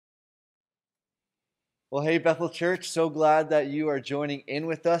Well, hey, Bethel Church, so glad that you are joining in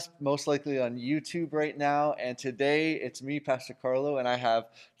with us, most likely on YouTube right now. And today it's me, Pastor Carlo, and I have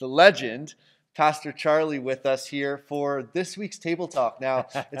the legend, Pastor Charlie, with us here for this week's Table Talk. Now,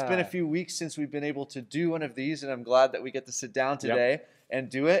 it's been a few weeks since we've been able to do one of these, and I'm glad that we get to sit down Yep. today and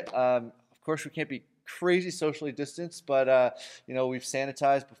do it. Of course, we can't be crazy socially distanced, but we've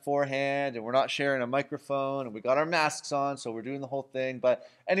sanitized beforehand, and we're not sharing a microphone, and we got our masks on, so we're doing the whole thing. But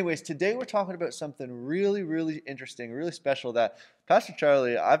anyways, today we're talking about something really, really interesting, really special. That Pastor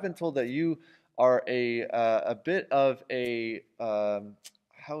Charlie, I've been told that you are a bit of a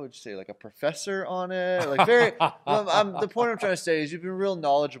how would you say, like a professor on it, like very. Well, the point I'm trying to say is you've been real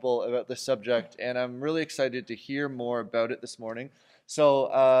knowledgeable about this subject, and I'm really excited to hear more about it this morning.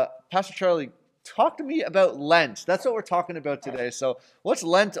 So, Pastor Charlie, talk to me about Lent. That's what we're talking about today. So, what's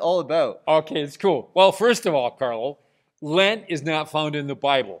Lent all about? Okay, it's cool. Well, first of all, Carlo, Lent is not found in the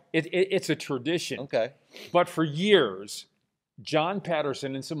Bible. It's a tradition. Okay. But for years, John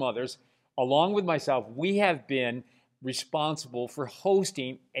Patterson and some others, along with myself, we have been responsible for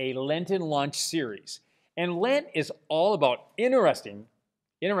hosting a Lenten lunch series. And Lent is all about interesting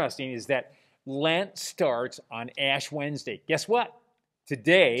is that Lent starts on Ash Wednesday. Guess what?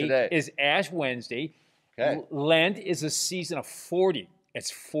 Today is Ash Wednesday. Okay. Lent is a season of 40.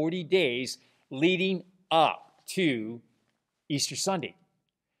 It's 40 days leading up to Easter Sunday.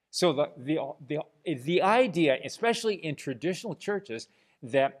 So the idea, especially in traditional churches,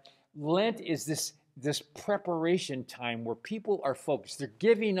 that Lent is this preparation time where people are focused. They're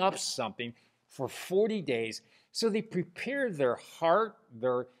giving up something for 40 days, so they prepare their heart,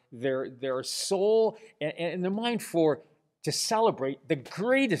 their soul, and their mind to celebrate the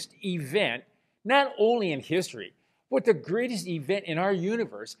greatest event, not only in history, but the greatest event in our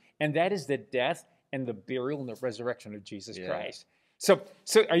universe, and that is the death and the burial and the resurrection of Jesus Christ. So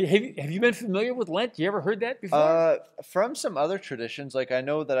have you been familiar with Lent? You ever heard that before? From some other traditions, like I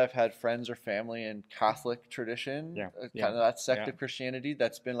know that I've had friends or family in Catholic tradition, kind of that sect of Christianity,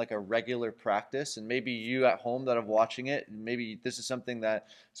 that's been like a regular practice. And maybe you at home that are watching it, maybe this is something that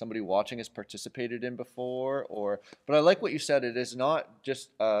somebody watching has participated in before. But I like what you said. It is not just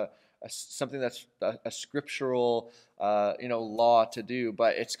something that's a scriptural, law to do,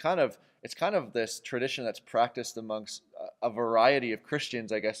 but it's kind of this tradition that's practiced amongst a variety of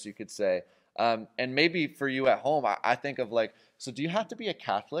Christians, I guess you could say. And maybe for you at home, I think of like, so do you have to be a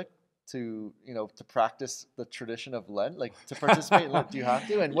Catholic to practice the tradition of Lent, like to participate in Lent? Do you have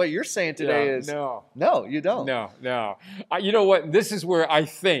to? And what you're saying today is no, you don't. No. You know what? This is where I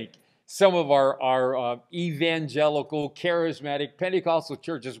think some of our evangelical, charismatic, Pentecostal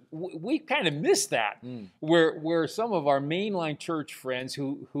churches, we kind of miss that, where some of our mainline church friends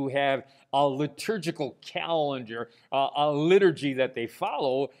who have a liturgical calendar, a liturgy that they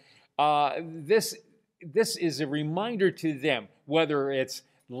follow, this is a reminder to them, whether it's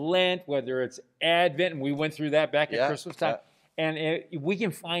Lent, whether it's Advent, and we went through that back at Christmas time, and we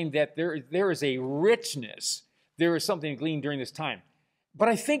can find that there is a richness, there is something gleaned during this time. But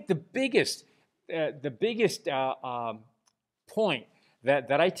I think the biggest point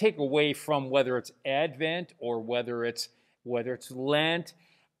that I take away from whether it's Advent or whether it's Lent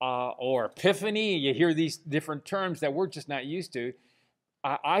or Epiphany, you hear these different terms that we're just not used to.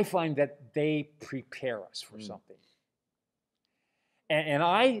 I find that they prepare us for something. And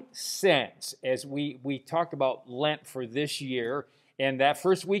I sense, as we talk about Lent for this year, and that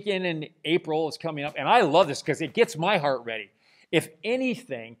first weekend in April is coming up, and I love this because it gets my heart ready. If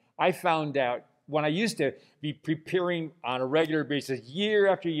anything, I found out when I used to be preparing on a regular basis, year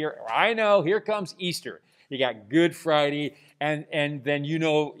after year, I know, here comes Easter. You got Good Friday, and then you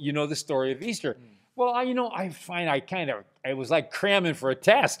know the story of Easter. Well, I find I was like cramming for a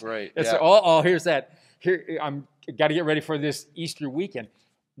test. Right. It's like, here's that. Here, I'm got to get ready for this Easter weekend.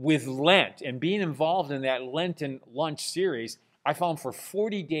 With Lent and being involved in that Lenten lunch series, I found for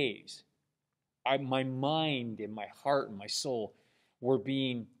 40 days, my mind and my heart and my soul were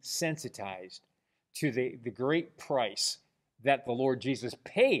being sensitized to the great price that the Lord Jesus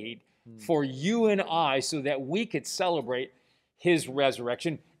paid for you and I so that we could celebrate his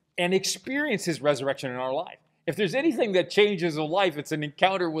resurrection and experience his resurrection in our life. If there's anything that changes a life, it's an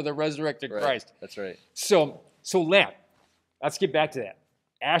encounter with a resurrected Christ. That's right. So Lent, let's get back to that.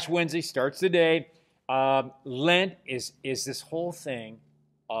 Ash Wednesday starts today. Lent is this whole thing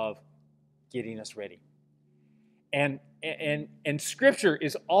of getting us ready. And Scripture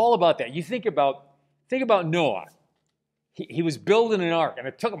is all about that. You think about Noah. he was building an ark, and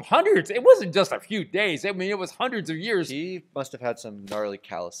it took him hundreds. It wasn't just a few days. I mean, it was hundreds of years. He must have had some gnarly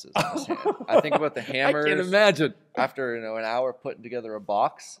calluses on his hand. I think about the hammers. I can imagine. After an hour putting together a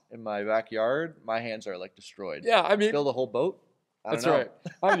box in my backyard, my hands are like destroyed. Yeah, I mean, build a whole boat. That's right.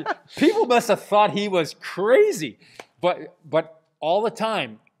 I mean, people must have thought he was crazy, but all the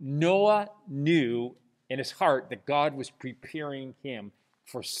time, Noah knew in his heart that God was preparing him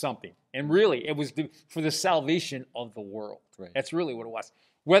for something. And really, it was for the salvation of the world. Right. That's really what it was.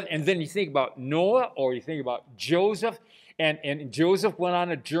 And then you think about Noah, or you think about Joseph, and Joseph went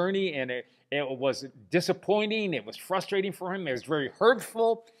on a journey, and it was disappointing. It was frustrating for him. It was very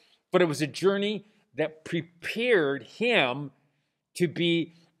hurtful, but it was a journey that prepared him to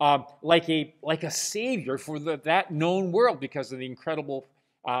be like a savior for that known world because of the incredible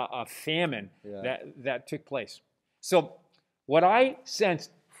famine that took place. So what I sense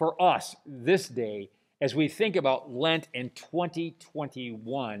for us this day, as we think about Lent in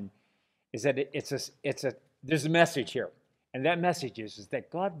 2021, is that there's a message here. And that message is that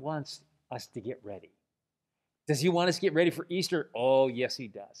God wants us to get ready. Does he want us to get ready for Easter? Oh, yes, he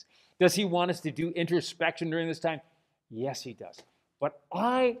does. Does he want us to do introspection during this time? Yes, he does. But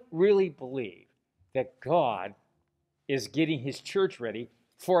I really believe that God is getting his church ready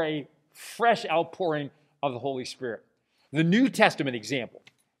for a fresh outpouring of the Holy Spirit. The New Testament example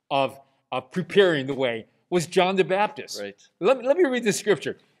of preparing the way was John the Baptist. Right. Let me read the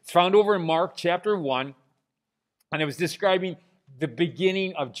scripture. It's found over in Mark chapter 1, and it was describing the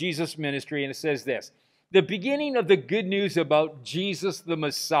beginning of Jesus' ministry, and it says this: the beginning of the good news about Jesus the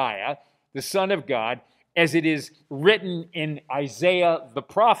Messiah, the Son of God, as it is written in Isaiah the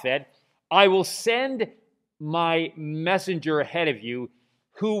prophet, I will send my messenger ahead of you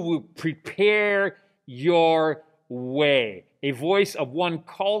who will prepare your way. A voice of one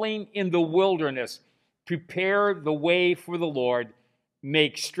calling in the wilderness, prepare the way for the Lord,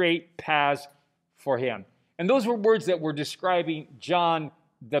 make straight paths for him. And those were words that were describing John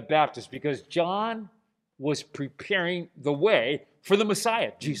the Baptist, because John was preparing the way for the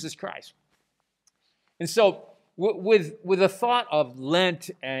Messiah, Jesus Christ. And so with the thought of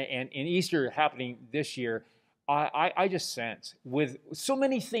Lent and Easter happening this year, I just sense, with so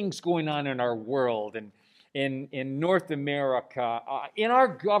many things going on in our world and in North America, in our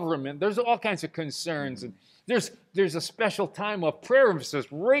government, there's all kinds of concerns. And there's a special time of prayer emphasis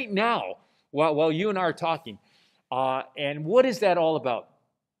right now while you and I are talking. And what is that all about?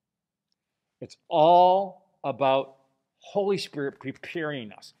 It's all about Holy Spirit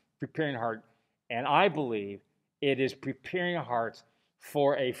preparing us, preparing our heart. And I believe it is preparing our hearts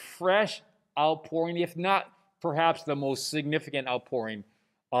for a fresh outpouring, if not perhaps the most significant outpouring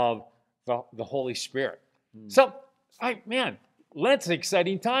of the Holy Spirit. So, Lent's an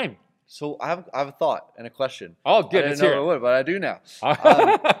exciting time. So I have a thought and a question. Oh, good. I didn't know I would, but I do now.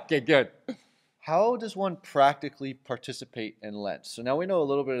 Okay, good. How does one practically participate in Lent? So now we know a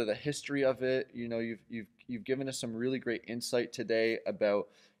little bit of the history of it. You know, you've given us some really great insight today about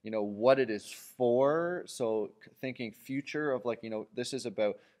what it is for. So thinking future of this is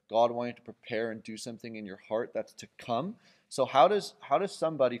about God wanting to prepare and do something in your heart that's to come. So how does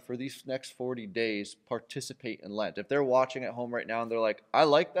somebody for these next 40 days participate in Lent? If they're watching at home right now and they're like, I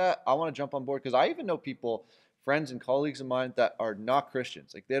like that, I want to jump on board, because I even know people, friends and colleagues of mine, that are not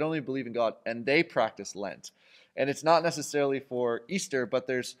Christians. Like, they don't even believe in God, and they practice Lent. And it's not necessarily for Easter, but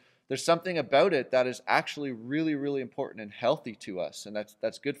there's something about it that is actually really, really important and healthy to us, and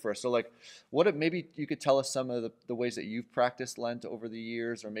that's good for us. So maybe you could tell us some of the ways that you've practiced Lent over the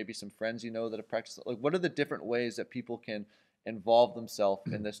years, or maybe some friends that have practiced it. What are the different ways that people can involve themselves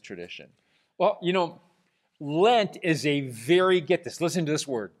in this tradition? Well, Lent is listen to this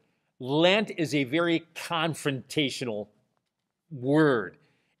word. Lent is a very confrontational word.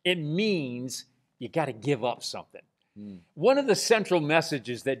 It means you got to give up something. One of the central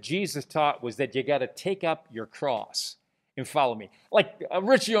messages that Jesus taught was that you got to take up your cross and follow me. Like a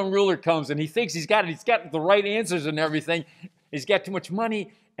rich young ruler comes and he thinks he's got the right answers and everything. He's got too much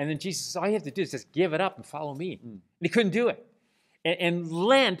money. And then Jesus says, all you have to do is just give it up and follow me. And he couldn't do it. And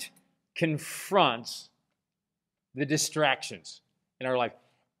Lent confronts the distractions in our life.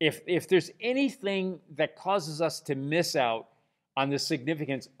 If there's anything that causes us to miss out on the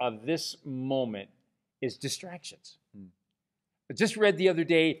significance of this moment, is distractions. I just read the other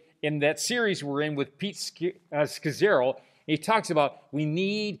day in that series we're in with Pete Scazzero, he talks about we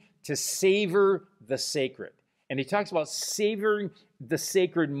need to savor the sacred. And he talks about savoring the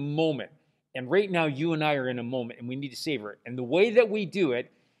sacred moment. And right now, you and I are in a moment, and we need to savor it. And the way that we do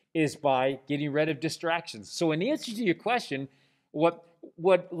it is by getting rid of distractions. So in answer to your question, what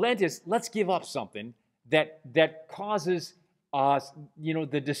Lent is, let's give up something that causes us,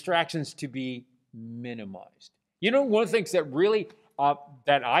 the distractions to be minimized. One of the things that really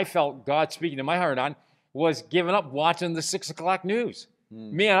that I felt God speaking to my heart on was giving up watching the 6 o'clock news.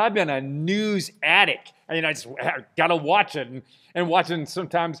 Man, I've been a news addict. I just got to watch it and watching.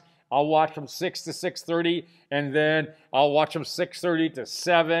 Sometimes I'll watch from 6 to 6:30, and then I'll watch from 6:30 to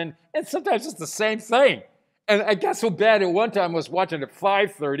 7, and sometimes it's the same thing. And I got so bad at one time I was watching at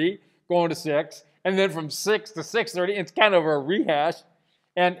 5:30, going to 6, and then from 6 to 6:30, it's kind of a rehash.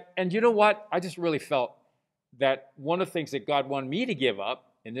 And you know what? I just really felt that one of the things that God wanted me to give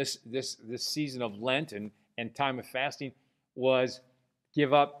up in this season of Lent and time of fasting was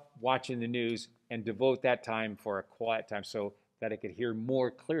give up watching the news and devote that time for a quiet time so that I could hear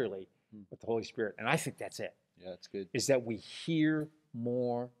more clearly with the Holy Spirit. And I think that's it. Yeah, that's good. Is that we hear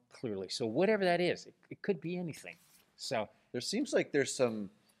more clearly. So whatever that is, it could be anything. So there seems like there's some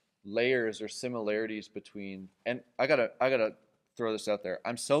layers or similarities between, and I gotta throw this out there.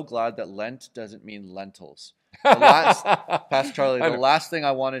 I'm so glad that Lent doesn't mean lentils. Pastor Charlie, the last thing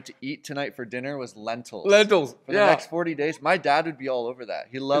I wanted to eat tonight for dinner was lentils. Lentils. For the next 40 days. My dad would be all over that.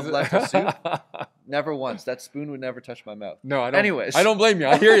 He loved lentil soup. Never once. That spoon would never touch my mouth. No, I don't. Anyways. I don't blame you.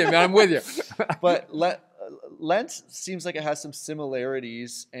 I hear you, man. I'm with you. But Lent seems like it has some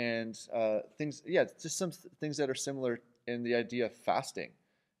similarities and things. Yeah, just some things that are similar in the idea of fasting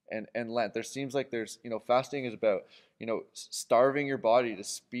and Lent. There seems like there's, fasting is about, starving your body to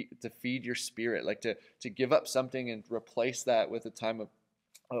feed your spirit, like to give up something and replace that with a time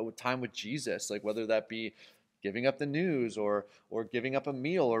with Jesus, like whether that be giving up the news or giving up a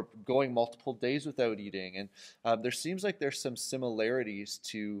meal or going multiple days without eating. And there seems like there's some similarities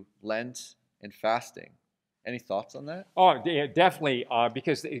to Lent and fasting. Any thoughts on that? Oh, yeah, definitely,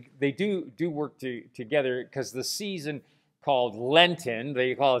 because they do work together, because the season called Lenten,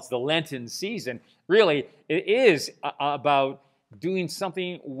 they call it the Lenten season. Really, it is about doing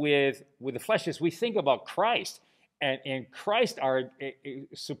something with the flesh. As we think about Christ, and Christ, our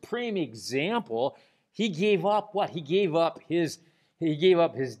supreme example, he gave up what? He gave up his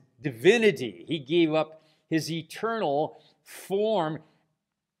divinity. He gave up his eternal form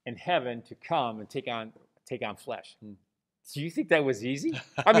in heaven to come and take on flesh. Do you think that was easy?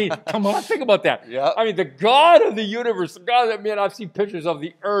 I mean, come on, think about that. Yep. I mean, the God of the universe, the God that, man, I've seen pictures of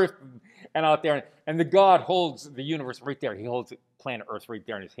the earth and out there, and the God holds the universe right there. He holds planet Earth right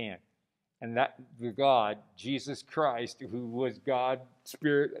there in his hand. And that the God, Jesus Christ, who was God,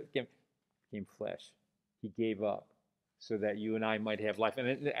 Spirit, became flesh. He gave up so that you and I might have life.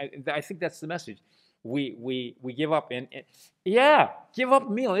 And I think that's the message. We give up, and yeah, give up a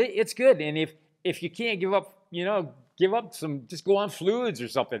meal. It's good. And if you can't give up, give up some, just go on fluids or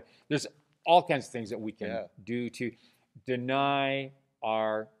something. There's all kinds of things that we can do to deny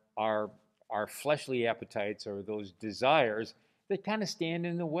our fleshly appetites or those desires that kind of stand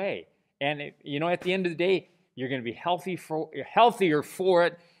in the way. And at the end of the day, you're going to be healthier for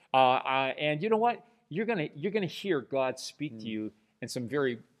it. And you know what? You're gonna hear God speak to you in some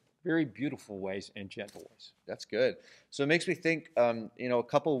very, very beautiful ways and gentle ways. That's good. So it makes me think, a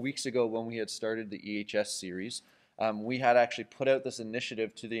couple of weeks ago when we had started the EHS series, we had actually put out this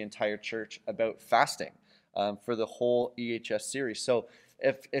initiative to the entire church about fasting for the whole EHS series. So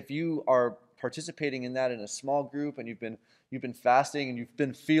if you are participating in that in a small group and you've been fasting and you've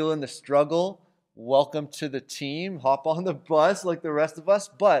been feeling the struggle, welcome to the team. Hop on the bus like the rest of us.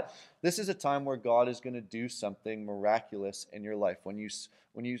 But this is a time where God is going to do something miraculous in your life when you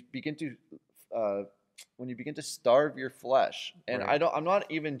begin to starve your flesh. And right. I'm not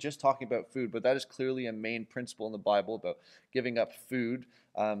even just talking about food, but that is clearly a main principle in the Bible about giving up food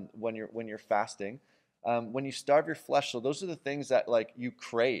when you're fasting. When you starve your flesh, so those are the things that like you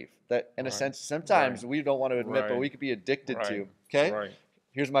crave, that in a sense sometimes we don't want to admit, but we could be addicted to. Okay? Right.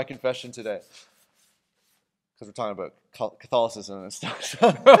 Here's my confession today. Because we're talking about Catholicism and stuff.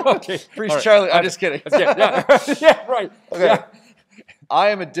 So. Okay. Priest right. Charlie, I'm just kidding. Yeah, right. Okay. Yeah. I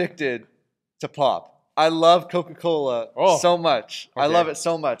am addicted to pop. I love Coca-Cola so much. Okay. I love it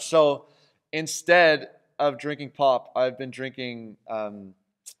so much. So instead of drinking pop, I've been drinking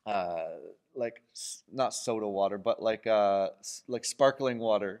like not soda water, but like sparkling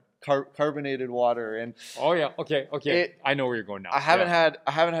water, carbonated water, and okay. I know where you're going now. I haven't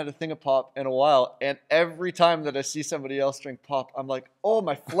had a thing of pop in a while, and every time that I see somebody else drink pop, I'm like, oh,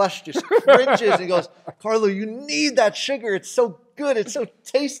 my flesh just cringes. And he goes, Carlo, you need that sugar. It's so good. It's so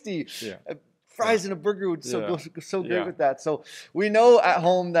tasty. Yeah. Fries in a burger would go so great with that. So we know at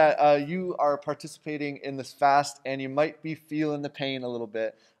home that you are participating in this fast, and you might be feeling the pain a little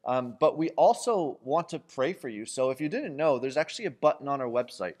bit. But we also want to pray for you. So if you didn't know, there's actually a button on our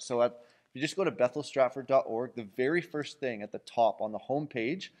website. So If you just go to bethelstratford.org, the very first thing at the top on the home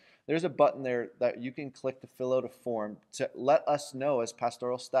page, there's a button there that you can click to fill out a form to let us know as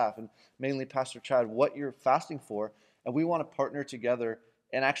pastoral staff, and mainly Pastor Chad, what you're fasting for. And we want to partner together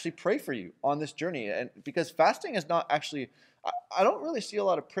and actually pray for you on this journey. And because fasting is not actually, I don't really see a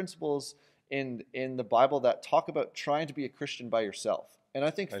lot of principles in the Bible that talk about trying to be a Christian by yourself. And I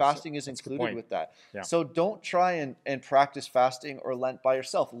think fasting is included with that. Yeah. So don't try and practice fasting or Lent by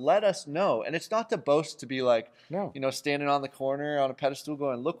yourself. Let us know. And it's not to boast, to be like, standing on the corner on a pedestal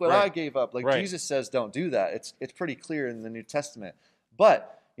going, look what I gave up. Like Jesus says, don't do that. It's pretty clear in the New Testament.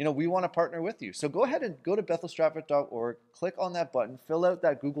 But we want to partner with you. So go ahead and go to bethelstratford.org, click on that button, fill out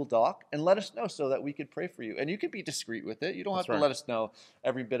that Google Doc, and let us know so that we could pray for you. And you can be discreet with it. You don't have to let us know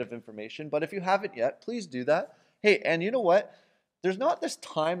every bit of information. But if you haven't yet, please do that. Hey, and you know what? There's not this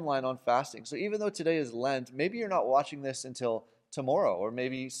timeline on fasting. So even though today is Lent, maybe you're not watching this until tomorrow or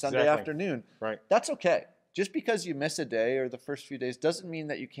maybe Sunday afternoon. Right. That's okay. Just because you miss a day or the first few days doesn't mean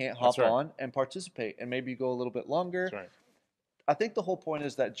that you can't hop on and participate, and maybe go a little bit longer. That's right. I think the whole point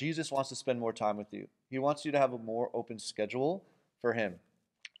is that Jesus wants to spend more time with you. He wants you to have a more open schedule for him.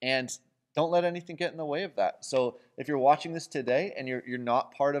 And don't let anything get in the way of that. So if you're watching this today and you're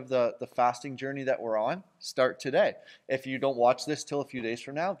not part of the fasting journey that we're on, start today. If you don't watch this till a few days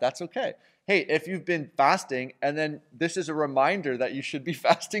from now, that's okay. Hey, if you've been fasting and then this is a reminder that you should be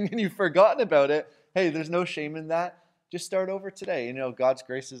fasting and you've forgotten about it, hey, there's no shame in that. Just start over today. God's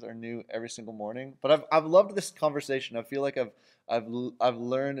graces are new every single morning. But I've loved this conversation. I feel like I've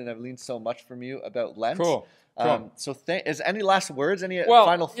learned and I've learned so much from you about Lent. Cool. So is any last words? Any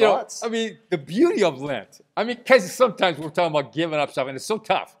final thoughts? The beauty of Lent. Because sometimes we're talking about giving up stuff, and it's so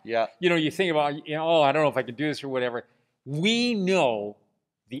tough. Yeah. You think about, I don't know if I can do this or whatever. We know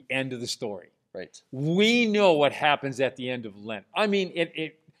the end of the story. Right. We know what happens at the end of Lent.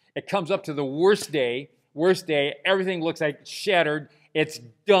 It comes up to the worst day. Everything looks like shattered. It's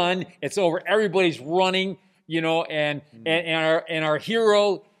done. It's over. Everybody's running, and our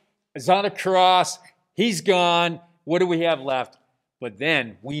hero is on a cross. He's gone. What do we have left? But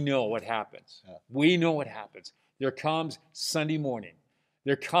then we know what happens. Yeah. We know what happens. There comes Sunday morning.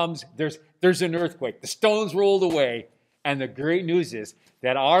 There's an earthquake. The stones rolled away. And the great news is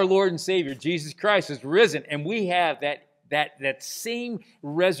that our Lord and Savior, Jesus Christ, has risen. And we have that same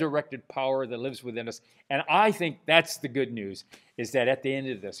resurrected power that lives within us. And I think that's the good news, is that at the end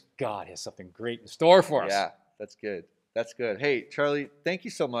of this, God has something great in store for us. Yeah, that's good. That's good. Hey, Charlie, thank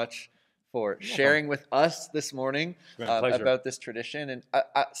you so much for sharing with us this morning about this tradition. And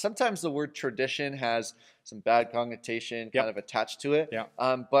sometimes the word tradition has some bad connotation kind of attached to it. Yeah.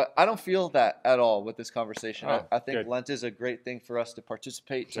 But I don't feel that at all with this conversation. I think Lent is a great thing for us to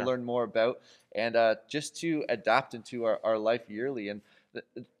participate, to learn more about, and just to adapt into our life yearly. And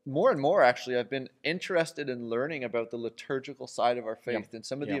more and more, actually, I've been interested in learning about the liturgical side of our faith and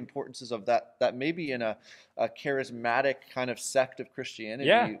some of the importances of that maybe in a charismatic kind of sect of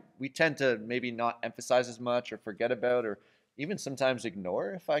Christianity we tend to maybe not emphasize as much or forget about, or even sometimes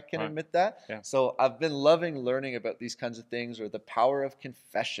ignore, if I can admit that. Yeah. So I've been loving learning about these kinds of things, or the power of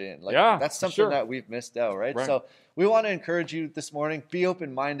confession. That's something that we've missed out, right? So we want to encourage you this morning, be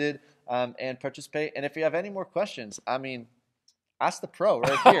open-minded and participate. And if you have any more questions, ask the pro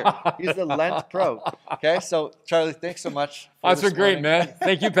right here. He's the Lent pro. Okay, so Charlie, thanks so much. That's been great, man.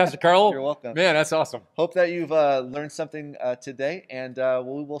 Thank you, Pastor Carl. You're welcome. Man, that's awesome. Hope that you've learned something today, and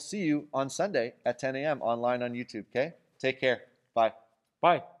we will see you on Sunday at 10 a.m. online on YouTube, okay? Take care. Bye.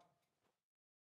 Bye.